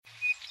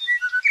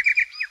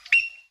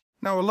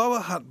Now, Aloha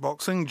Hut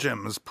Boxing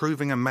Gym is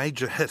proving a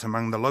major hit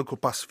among the local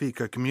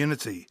Pasifika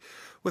community,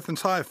 with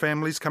entire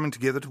families coming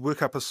together to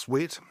work up a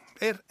sweat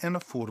at an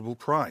affordable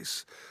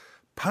price.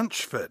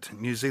 PunchFit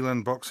New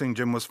Zealand Boxing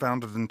Gym was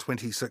founded in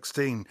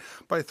 2016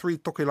 by three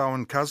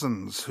Tokelauan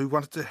cousins who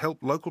wanted to help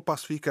local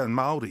Pasifika and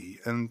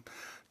Māori in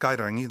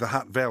Kairangi, the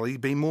Hutt Valley,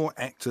 be more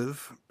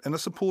active in a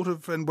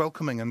supportive and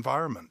welcoming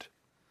environment.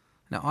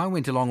 Now, I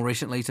went along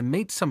recently to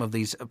meet some of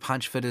these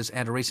punch fitters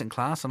at a recent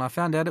class, and I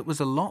found out it was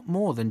a lot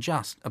more than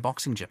just a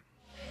boxing gym.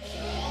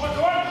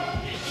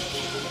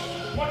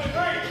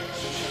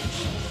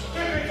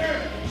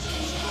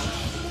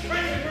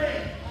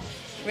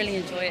 Really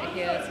enjoy it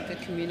here. It's a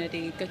good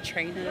community, good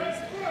trainers,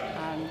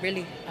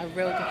 really a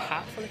real good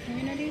heart for the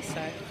community.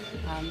 So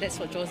that's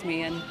what draws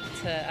me in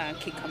to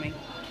keep coming.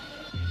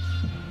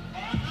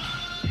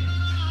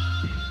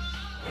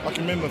 I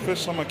can remember the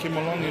first time I came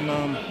along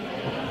and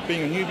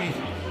being a newbie,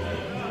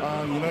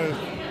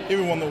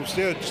 everyone that was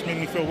there just made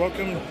me feel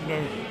welcome.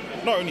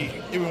 Not only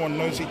everyone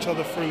knows each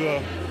other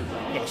through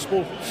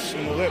sports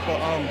and all that,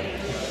 but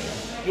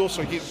you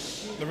also get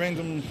the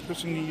random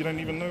person you don't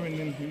even know, and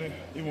then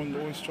everyone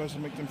always tries to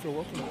make them feel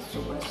welcome.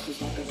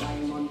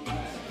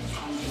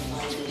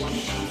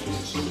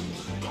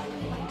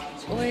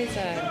 It's always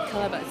a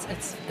killer, but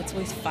it's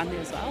always fun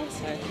as well.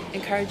 So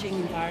encouraging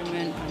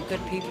environment,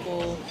 good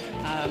people,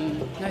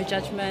 no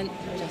judgment,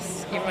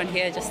 just everyone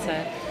here just to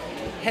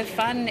have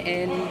fun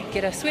and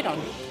get a sweat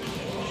on.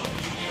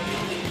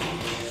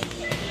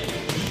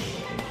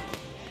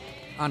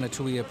 Ana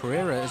Tuia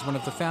Pereira is one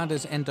of the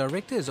founders and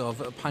directors of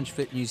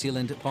PunchFit New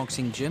Zealand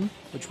Boxing Gym,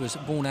 which was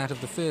born out of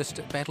the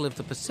first Battle of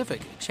the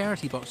Pacific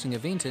charity boxing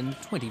event in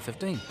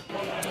 2015.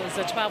 It was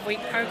a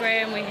 12-week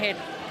program. We had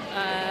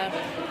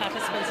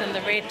participants in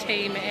the red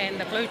team and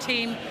the blue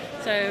team,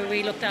 so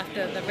we looked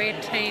after the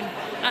red team.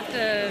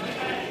 After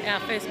our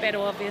first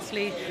battle,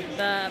 obviously,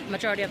 the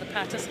majority of the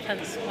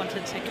participants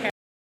wanted to carry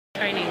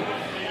training.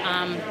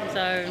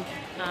 So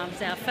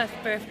it's our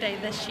 5th birthday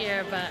this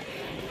year, but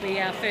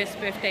our first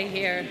birthday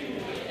here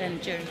in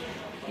June.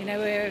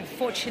 We're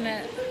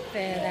fortunate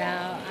that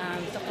our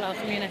Tokelau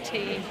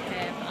community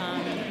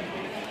have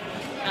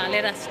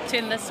let us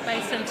turn this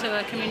space into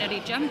a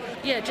community gym.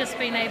 Just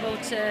being able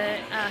to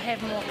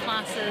have more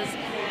classes,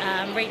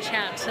 reach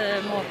out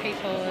to more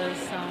people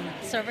is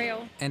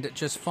surreal. And at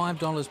just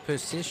 $5 per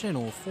session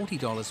or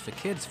 $40 for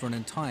kids for an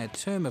entire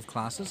term of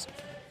classes,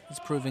 it's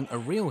proving a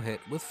real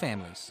hit with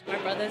families. My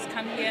brothers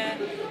come here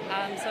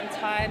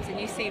sometimes, and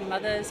you see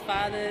mothers,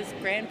 fathers,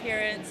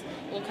 grandparents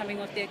all coming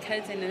with their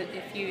kids, and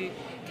if you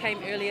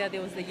came earlier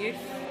there was the youth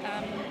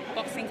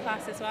boxing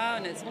class as well,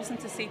 and it's awesome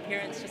to see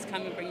parents just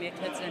come and bring their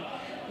kids in.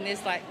 And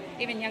there's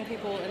even young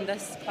people in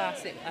this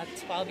class that are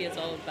 12 years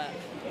old, but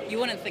you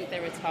wouldn't think they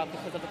were 12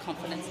 because of the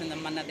confidence and the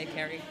mana they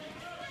carry.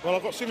 Well,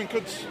 I've got 7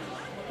 kids,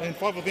 and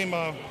 5 of them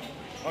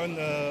own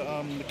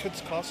the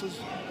kids' classes,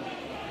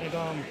 and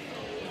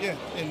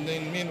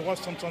then me and the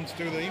wife sometimes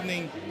do the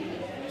evening,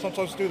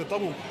 sometimes do the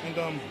double. And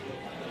the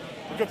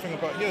good thing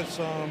about here is,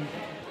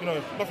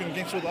 nothing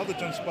against all the other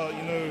gyms, but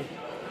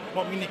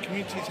not many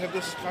communities have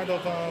this kind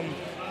of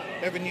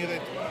avenue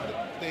that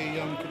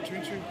they could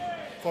turn to.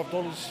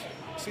 $5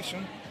 a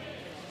session,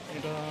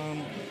 and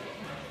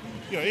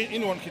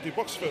anyone can do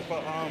box fit,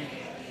 but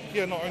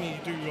here not only you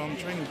do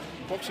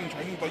boxing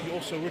training, but you're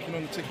also working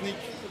on the technique.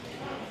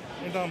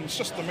 And it's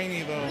just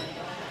mainly the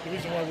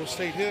reason why we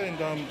stayed here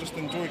and just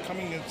enjoy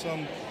coming. It's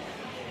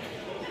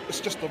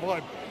just the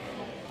vibe.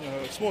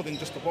 It's more than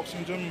just a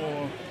boxing gym,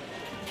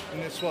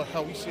 and that's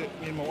how we see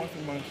it, me and my wife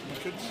and my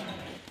kids.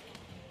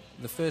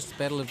 The first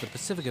Battle of the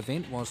Pacific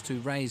event was to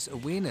raise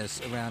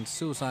awareness around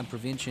suicide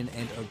prevention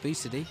and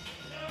obesity,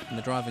 and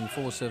the driving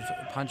force of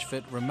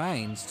PunchFit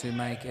remains to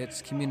make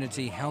its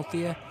community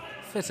healthier,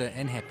 fitter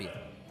and happier.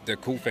 The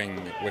cool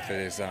thing with it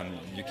is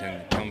you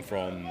can come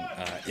from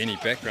any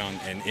background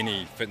and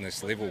any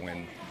fitness level,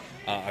 and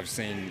I've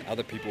seen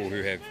other people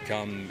who have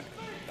come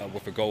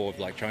with a goal of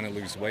trying to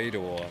lose weight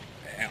or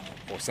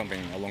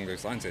something along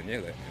those lines, and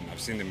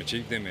I've seen them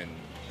achieve them and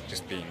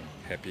just being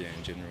happier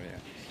in general.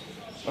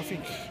 I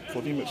think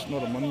for them it's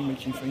not a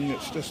money-making thing,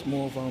 it's just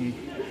more of, and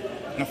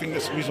I think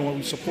that's the reason why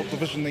we support the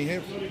vision they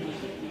have.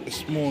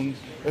 It's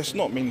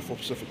not mainly for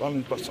Pacific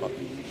Islands,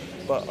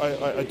 but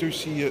I do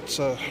see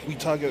we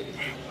target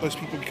those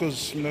people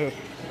because, of the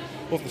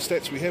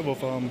stats we have of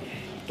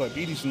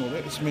diabetes and all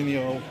that, it's mainly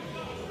our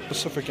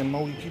Pacific and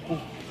Māori people,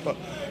 but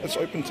it's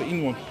open to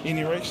anyone,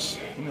 any race,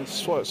 and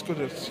that's why it's good.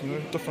 It's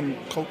different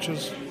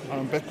cultures,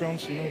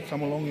 backgrounds,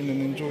 come along and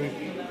enjoy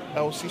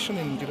our session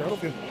and get out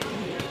of here.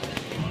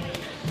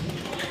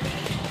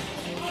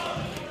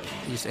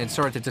 Yes, and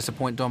sorry to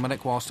disappoint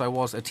Dominic, whilst I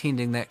was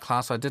attending that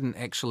class, I didn't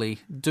actually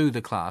do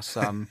the class.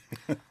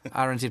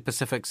 RNZ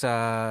Pacific's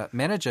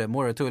manager,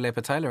 Moira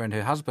Tuilepa-Taylor, and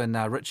her husband,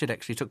 Richard,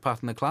 actually took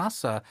part in the class,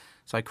 so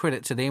I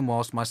credit to them,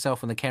 whilst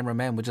myself and the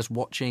cameraman were just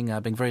watching,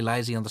 being very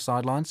lazy on the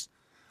sidelines.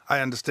 I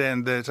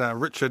understand that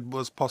Richard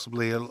was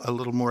possibly a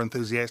little more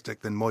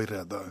enthusiastic than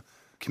Moira, though.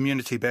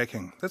 Community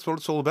backing, that's what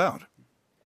it's all about.